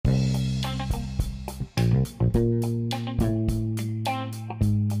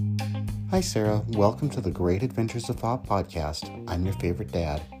Hi, Sarah. Welcome to the Great Adventures of Hop podcast. I'm your favorite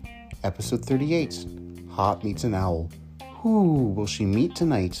dad. Episode 38 Hop Meets an Owl. Who will she meet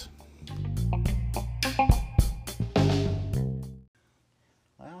tonight?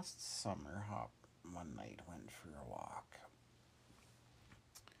 Last summer, Hop one night went for a walk.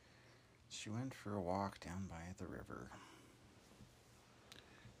 She went for a walk down by the river.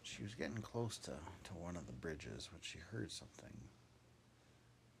 She was getting close to one of the bridges when she heard something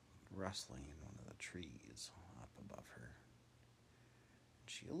rustling in one of the trees up above her.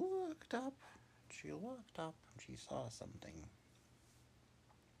 She looked up, and she saw something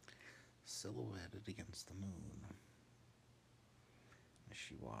silhouetted against the moon. As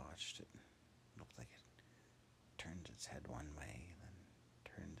she watched, it looked like it turned its head one way, then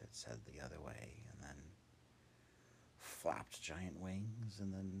turned its head the other way, and then flapped giant wings,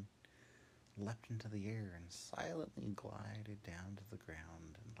 and then leapt into the air and silently glided down to the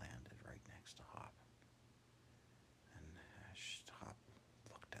ground and landed right next to Hop. And as Hop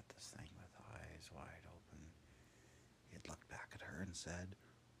looked at this thing with eyes wide open, it looked back at her and said,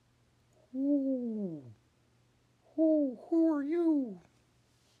 Who are you?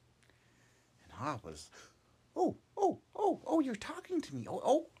 And Hop was, you're talking to me.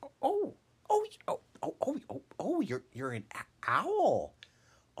 You're an owl.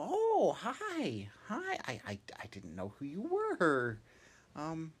 Oh, hi. I didn't know who you were.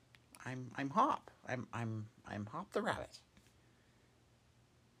 I'm Hop. I'm Hop the rabbit.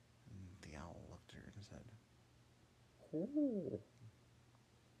 And the owl looked at her and said, "Oh."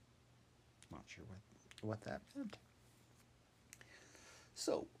 Not sure what that meant.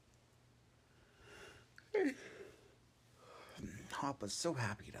 So, Hop was so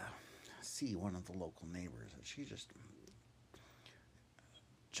happy to see one of the local neighbors that she just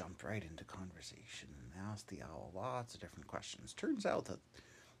jumped right into conversation and asked the owl lots of different questions. Turns out that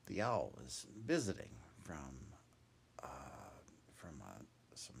the owl was visiting from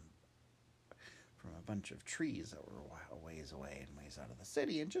a bunch of trees that were a ways away and ways out of the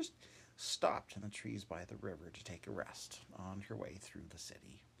city, and just stopped in the trees by the river to take a rest on her way through the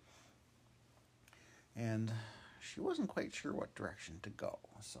city. And she wasn't quite sure what direction to go,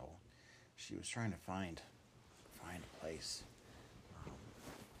 so she was trying to find a place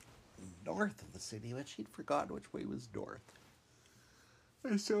north of the city, but she'd forgotten which way was north.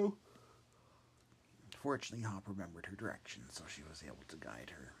 And so, fortunately, Hop remembered her direction, so she was able to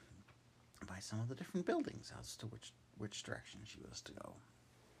guide her by some of the different buildings as to which direction she was to go.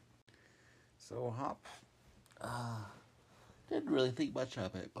 So Hop didn't really think much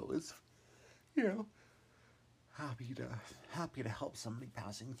of it, but was, happy to help somebody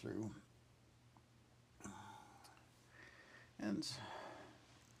passing through. And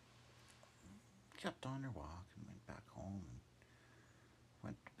kept on her walk and went back home and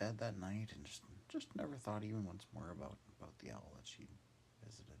went to bed that night and just never thought even once more about the owl that she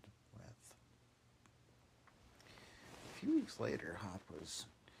visited with. A few weeks later, Hop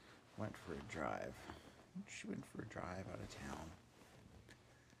went for a drive. She went for a drive out of town,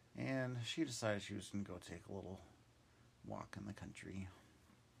 and she decided she was going to go take a little walk in the country.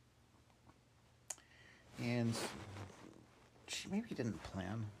 And she maybe didn't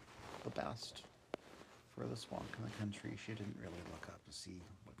plan the best for this walk in the country. She didn't really look up to see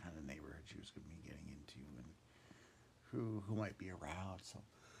what kind of neighborhood she was going to be getting into and who might be around. So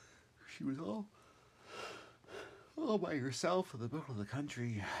she was all by herself in the middle of the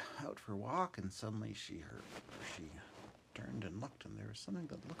country, out for a walk, and suddenly she turned and looked, and there was something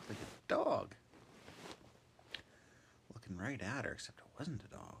that looked like a dog looking right at her, except it wasn't a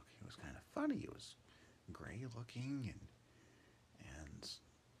dog. It was kind of funny. It was gray looking and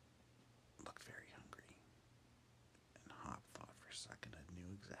looked very hungry. And Hop thought for a second and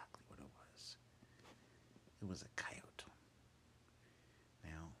knew exactly what it was. It was a coyote.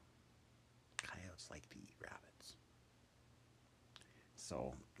 Now, coyotes like to eat rabbits.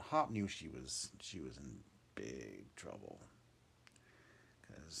 So Hop knew she was in big trouble,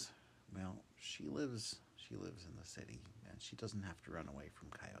 because, well, she lives in the city, and she doesn't have to run away from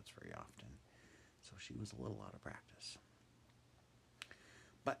coyotes very often. So she was a little out of practice.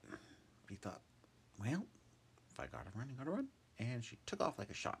 But he thought, well, if I gotta run, I gotta run. And she took off like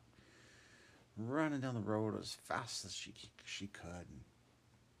a shot, running down the road as fast as she could. And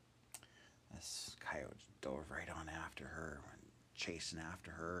this coyote dove right on after her, and chasing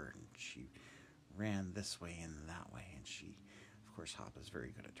after her, and she ran this way and that way. And she, of course, Hop is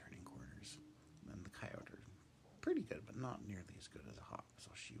very good at turning corners, and the coyote are pretty good, but not nearly as good as a Hop.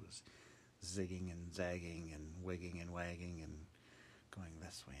 So she was zigging and zagging and wigging and wagging and going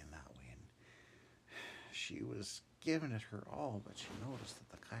this way and that way, and she was giving it her all, but she noticed that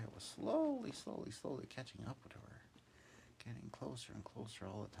the coyote was slowly catching up with her, getting closer and closer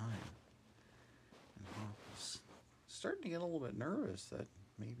all the time. And Hop was starting to get a little bit nervous that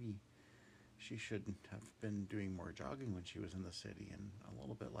maybe she should have been doing more jogging when she was in the city and a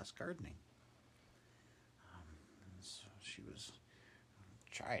little bit less gardening. And so she was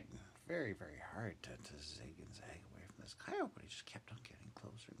tried very, very hard to zig and zag away from this coyote, but he just kept on getting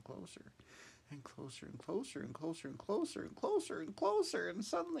closer and closer and closer and closer and closer and closer and closer and closer. And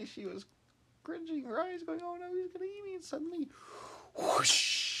suddenly she was cringing her eyes, going, "Oh no, he's going to eat me!" And suddenly,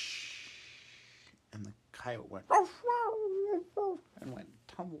 whoosh! And the coyote went and went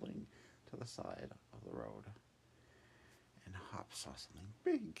tumbling to the side of the road. And Hop saw something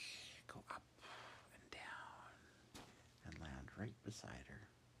big go up and down and land right beside her.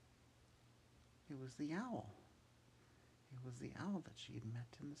 It was the owl. It was the owl that she had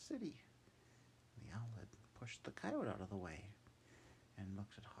met in the city. The owl had pushed the coyote out of the way and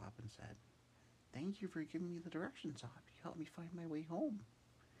looked at Hop and said, "Thank you for giving me the directions, Hop. You helped me find my way home.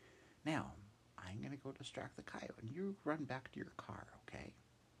 Now, I'm going to go distract the coyote, and you run back to your car, okay?"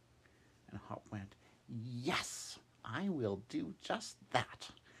 And Hop went, "Yes, I will do just that."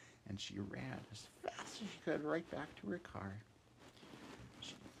 And she ran as fast as she could right back to her car.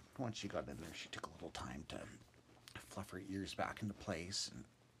 Once she got in there, she took a little time to fluff her ears back into place and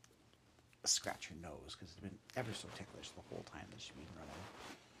scratch her nose, because it had been ever so ticklish the whole time that she'd been running.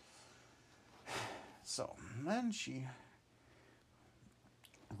 So then she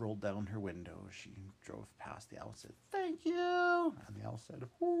rolled down her window. She drove past the owl and said, "Thank you." And the owl said,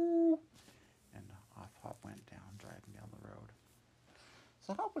 "Whoo." And off Hop went down, driving down the road.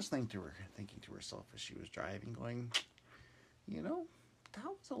 So Hop was thinking to herself as she was driving, going, that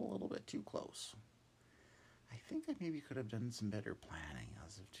was a little bit too close. I think I maybe could have done some better planning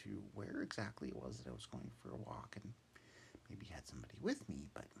as to where exactly it was that I was going for a walk, and maybe had somebody with me,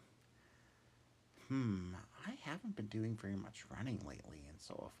 but I haven't been doing very much running lately, and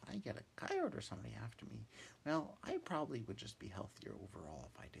so if I get a coyote or somebody after me, well, I probably would just be healthier overall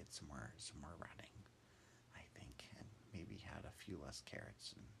if I did some more running, I think, and maybe had a few less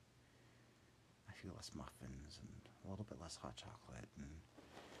carrots and a few less muffins and a little bit less hot chocolate and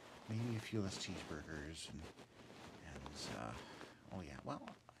maybe a few less cheeseburgers and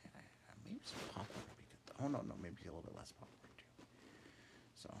maybe some popcorn would be good. Oh no, maybe a little bit less popcorn too.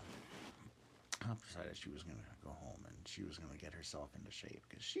 So I decided she was going to go home and she was going to get herself into shape,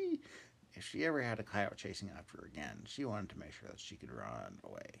 because if she ever had a coyote chasing after her again, she wanted to make sure that she could run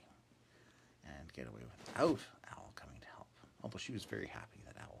away and get away without Owl coming to help. Although she was very happy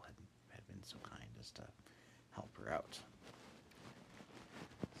that Owl had been so kind as to help her out.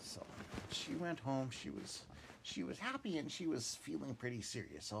 So she went home. She was happy, and she was feeling pretty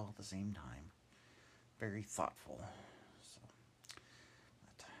serious all at the same time. Very thoughtful.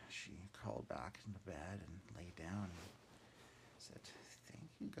 But she crawled back into bed and lay down and said, "Thank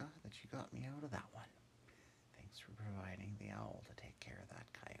you, God, that you got me out of that one. Thanks for providing the owl to take care of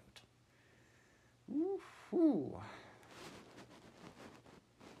that coyote." Woo-hoo.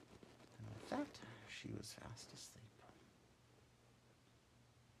 And with that, she was fast asleep.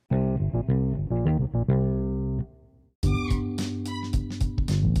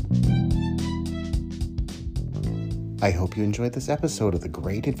 I hope you enjoyed this episode of the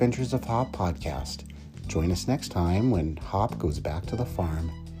Great Adventures of Hop podcast. Join us next time when Hop goes back to the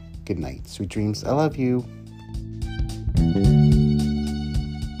farm. Good night, sweet dreams. I love you.